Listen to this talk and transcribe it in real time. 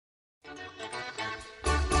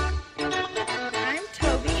I'm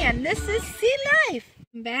Toby and this is Sea Life.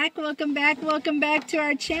 Welcome back to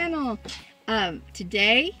our channel.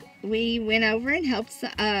 Today we went over and helped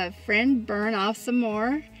a friend burn off some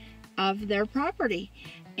more of their property.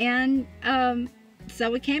 And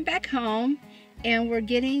so we came back home and we're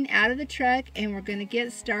getting out of the truck and we're going to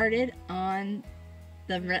get started on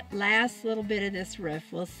the last little bit of this roof.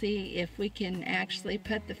 We'll see if we can actually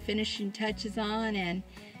put the finishing touches on and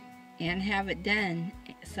have it done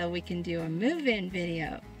so we can do a move-in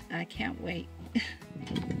video. I can't wait.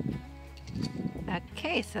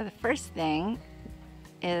 Okay, so the first thing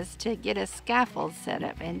is to get a scaffold set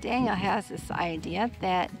up, and Daniel has this idea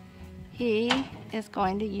that he is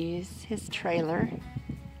going to use his trailer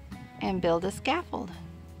and build a scaffold.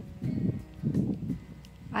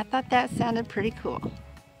 I thought that sounded pretty cool.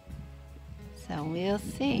 So we'll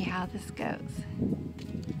see how this goes.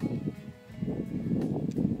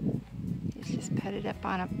 Let's just put it up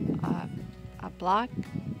on a block.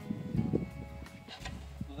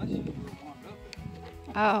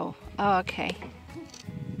 Oh, okay.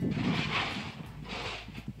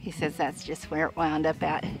 He says that's just where it wound up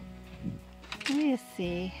at. Let me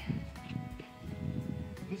see.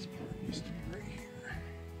 This part used to be right here.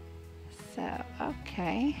 So,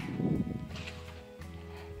 okay.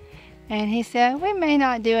 And he said, we may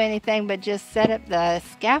not do anything but just set up the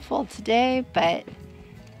scaffold today, but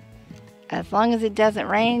as long as it doesn't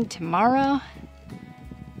rain tomorrow,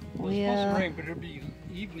 Well, it's supposed to rain, but it'll be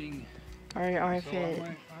evening. Or if so it...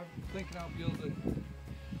 I'm thinking I'll be able to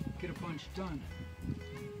get a bunch done.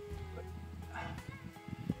 But I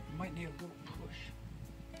might need a little push.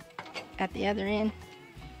 At the other end?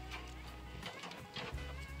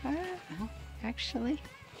 Actually,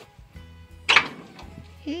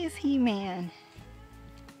 he's He-Man.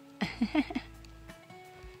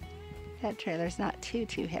 That trailer's not too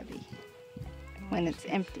heavy when it's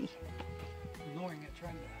empty. Ignoring it,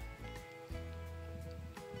 trying to.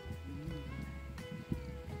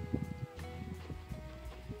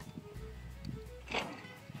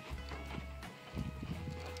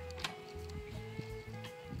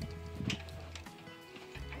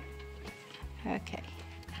 Okay.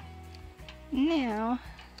 Now,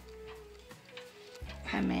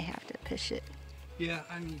 I may have to push it. Yeah,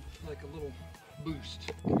 I need like a little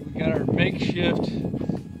boost. We got our makeshift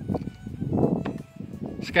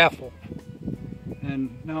scaffold.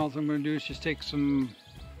 And now all I'm going to do is just take some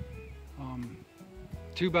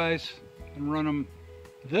 2x and run them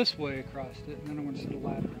this way across it. And then I'm going to set a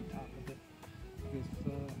ladder on top of it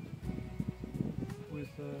with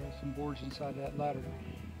some boards inside that ladder.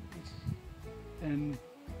 And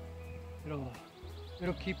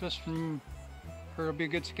it'll keep us from, or it'll be a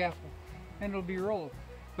good scaffold, and it'll be rollable.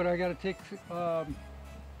 But I got to take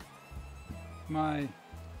my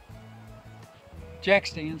jack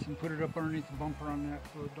stands and put it up underneath the bumper on that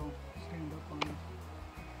so it don't stand up on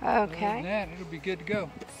it. Okay. Other than that, it'll be good to go.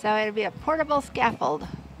 So it'll be a portable scaffold.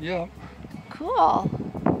 Yeah. Cool.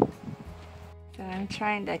 So I'm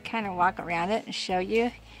trying to kind of walk around it and show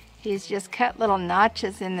you. He's just cut little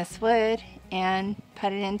notches in this wood and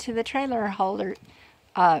put it into the trailer holder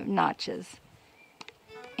notches.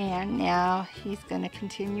 And now he's going to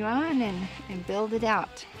continue on and build it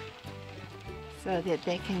out so that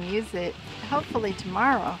they can use it hopefully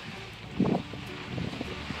tomorrow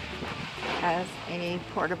as a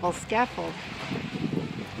portable scaffold.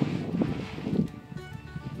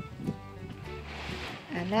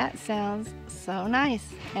 And that sounds so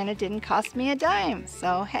nice, and it didn't cost me a dime,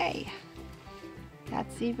 so hey,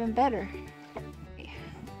 that's even better.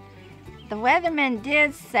 The weatherman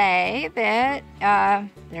did say that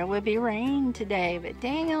there would be rain today, but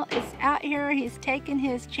Daniel is out here, he's taking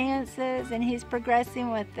his chances and he's progressing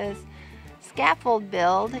with this scaffold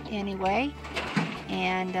build anyway,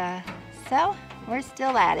 and so we're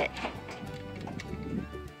still at it.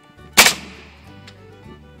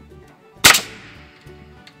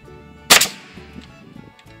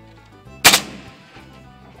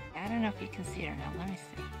 I don't know if you can see it or not. Let me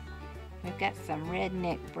see. We've got some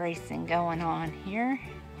redneck bracing going on here.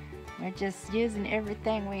 We're just using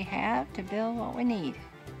everything we have to build what we need.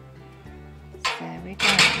 So we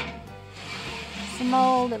got some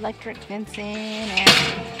old electric fencing and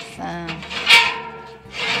some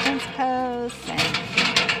fence posts,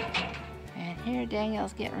 and here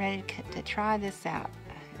Daniel's getting ready to try this out.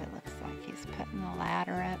 It looks like he's putting the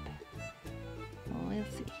ladder up. Well, we'll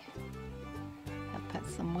see. Put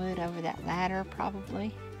some wood over that ladder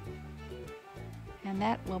probably, and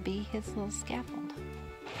that will be his little scaffold,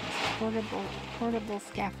 his portable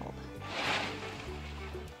scaffold.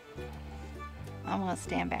 I'm going to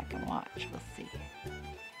stand back and watch. We'll see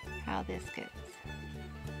how this goes.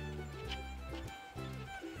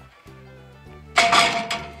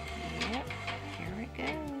 Yep, here it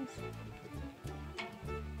goes.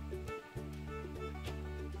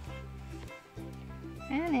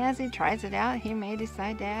 And as he tries it out, he may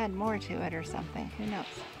decide to add more to it or something. Who knows?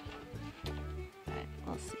 But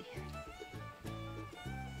we'll see.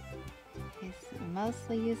 He's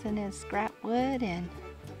mostly using his scrap wood and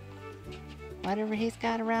whatever he's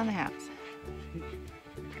got around the house.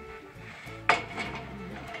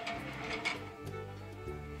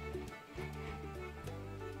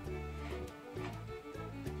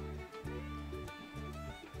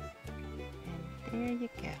 And there you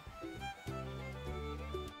go.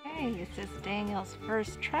 Okay, this is Daniel's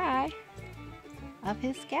first try of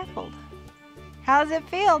his scaffold. How does it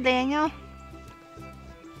feel, Daniel?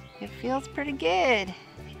 It feels pretty good,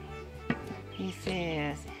 he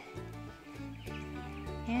says.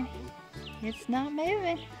 And it's not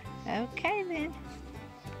moving. Okay then.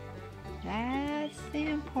 That's the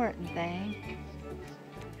important thing.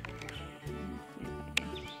 Let's see if I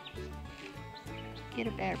can get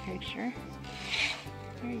a better picture.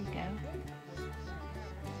 There you go.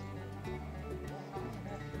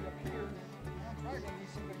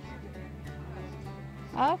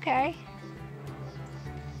 Okay.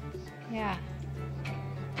 Yeah.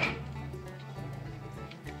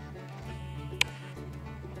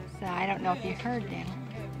 So I don't know if you heard Daniel,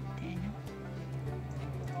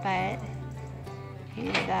 but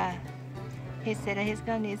he said he's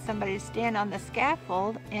going to need somebody to stand on the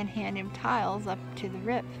scaffold and hand him tiles up to the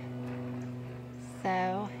roof.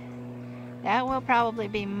 So that will probably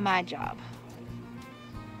be my job.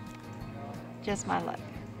 Just my luck.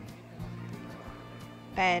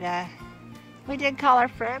 But we did call our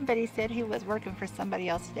friend, but he said he was working for somebody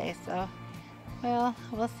else today. So, well,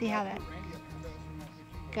 we'll see how that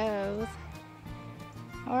goes.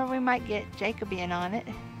 Or we might get Jacob in on it.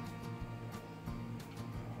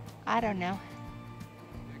 I don't know.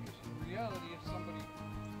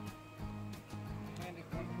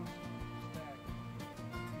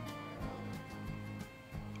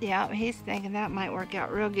 Yeah, he's thinking that might work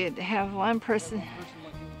out real good to have one person.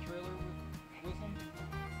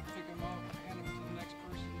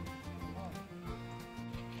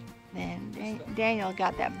 Then Daniel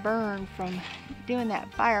got that burn from doing that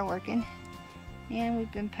fireworking, and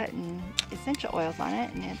we've been putting essential oils on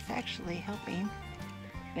it, and it's actually helping.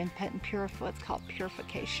 Been putting what's called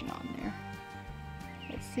purification on there.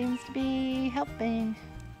 It seems to be helping,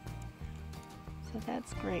 so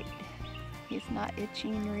that's great. He's not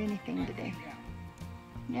itching or anything today.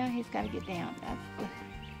 Now he's got to get down.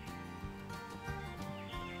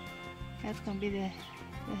 That's going to be the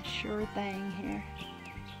sure thing here.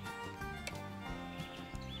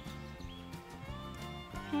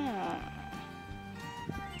 Huh.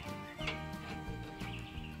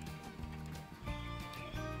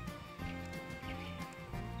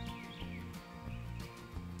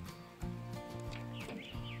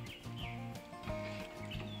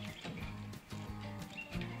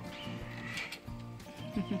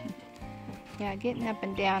 Yeah, getting up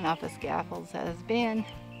and down off of scaffolds has been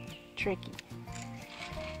tricky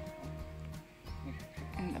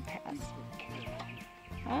in the past.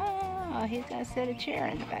 Oh, he's gonna set a chair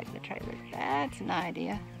in the back of the trailer. That's an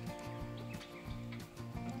idea.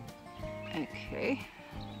 Okay.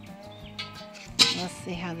 Let's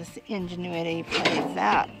see how this ingenuity plays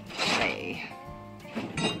out today.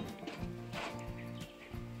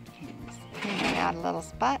 Just cleaning out a little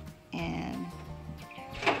spot and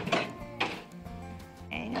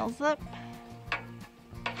Daniel's up.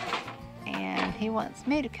 And he wants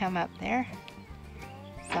me to come up there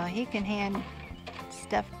so he can hand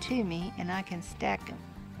stuff to me and I can stack them.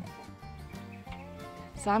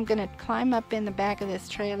 So I'm going to climb up in the back of this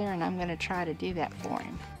trailer and I'm going to try to do that for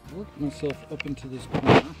him. I worked myself up into this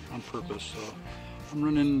corner on purpose, so I'm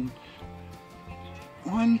running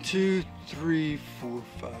 1, 2, 3, 4,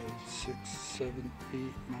 5, 6, 7, 8,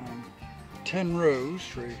 9, 10 rows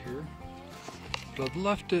right here. But I've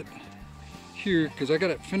left it here because I got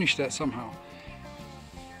to finish that somehow.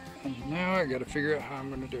 And now I got to figure out how I'm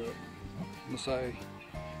going to do it. Unless I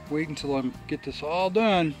wait until I get this all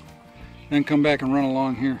done, then come back and run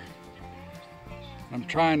along here. I'm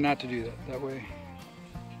trying not to do that. That way,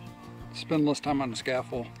 spend less time on the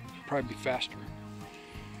scaffold, probably be faster.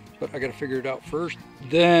 But I got to figure it out first,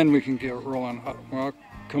 then we can get rolling. Well, I'll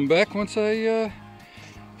come back once I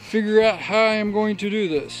figure out how I'm going to do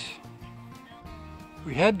this.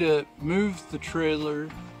 We had to move the trailer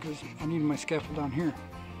because I need my scaffold down here.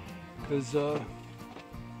 Because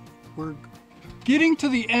we're getting to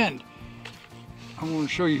the end. I'm going to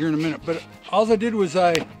show you here in a minute, but all I did was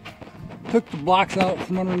I took the blocks out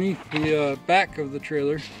from underneath the back of the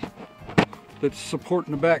trailer that's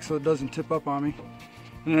supporting the back so it doesn't tip up on me.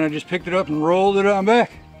 And then I just picked it up and rolled it on back.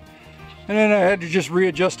 And then I had to just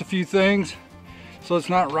readjust a few things so it's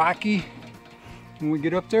not rocky when we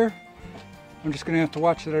get up there. I'm just gonna have to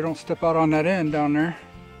watch that I don't step out on that end down there.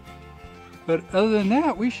 But other than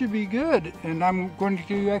that, we should be good. And I'm going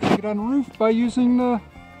to actually get on the roof by using the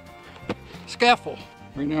scaffold.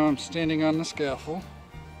 Right now I'm standing on the scaffold,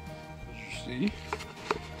 as you see.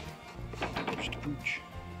 There's the pooch.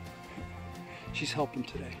 She's helping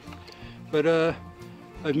today. But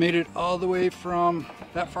I've made it all the way from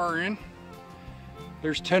that far in.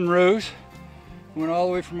 There's 10 rows. Went all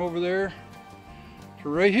the way from over there to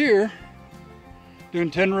right here, doing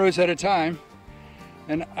 10 rows at a time.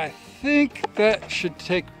 And I think that should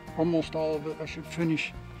take almost all of it. I should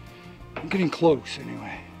finish. I'm getting close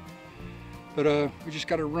anyway. But we just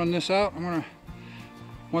got to run this out.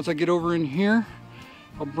 Once I get over in here,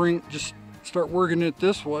 I'll just start working it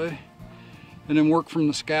this way and then work from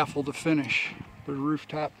the scaffold to finish the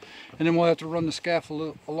rooftop. And then we'll have to run the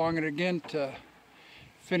scaffold along it again to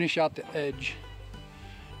finish out the edge.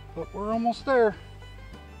 But we're almost there.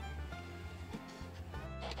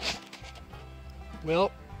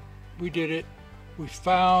 Well, we did it. We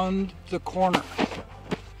found the corner.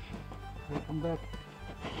 We'll come back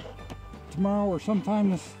tomorrow or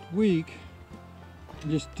sometime this week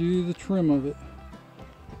and just do the trim of it.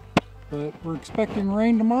 But we're expecting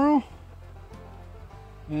rain tomorrow,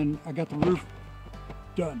 and I got the roof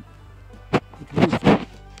done.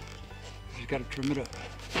 Just got to trim it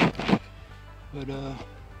up. But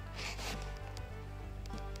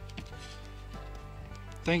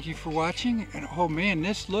thank you for watching, and oh man,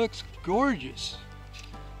 this looks gorgeous.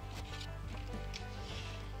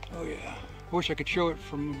 Oh yeah, I wish I could show it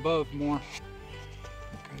from above more,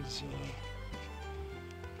 because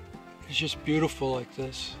it's just beautiful like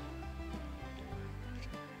this.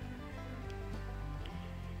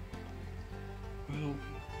 Well,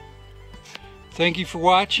 thank you for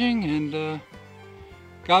watching, and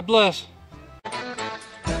God bless.